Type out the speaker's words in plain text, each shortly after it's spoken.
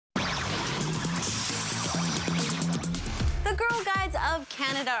The Girl Guides of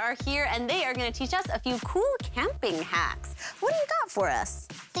Canada are here, and they are going to teach us a few cool camping hacks. What do you got for us?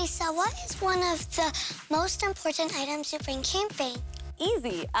 Lisa, what is one of the most important items you bring camping?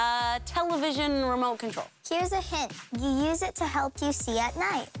 Easy. Television remote control. Here's a hint. You use it to help you see at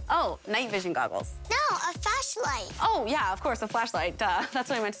night. Oh, night vision goggles. No, a flashlight. Oh, yeah, of course, a flashlight. Duh. That's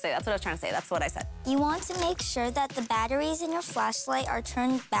what I meant to say. That's what I was trying to say. That's what I said. You want to make sure that the batteries in your flashlight are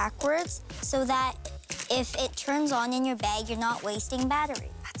turned backwards so that if it turns on in your bag, you're not wasting battery.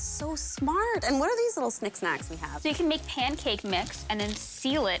 That's so smart. And what are these little snick snacks we have? So you can make pancake mix and then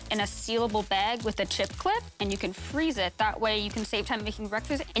seal it in a sealable bag with a chip clip, and you can freeze it. That way you can save time making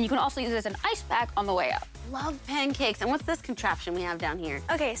breakfast, and you can also use it as an ice pack on the way up. Love pancakes. And what's this contraption we have down here?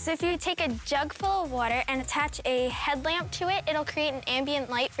 Okay, so if you take a jug full of water and attach a headlamp to it, it'll create an ambient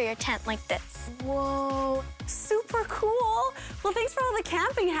light for your tent like this. Whoa, super cool. Well, thanks for all the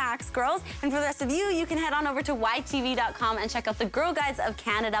camping hacks, girls. And for the rest of you, you can head on over to YTV.com and check out the Girl Guides of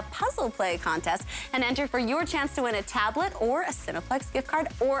Canada puzzle play contest and enter for your chance to win a tablet or a Cineplex gift card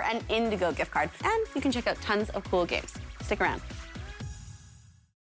or an Indigo gift card. And you can check out tons of cool games. Stick around.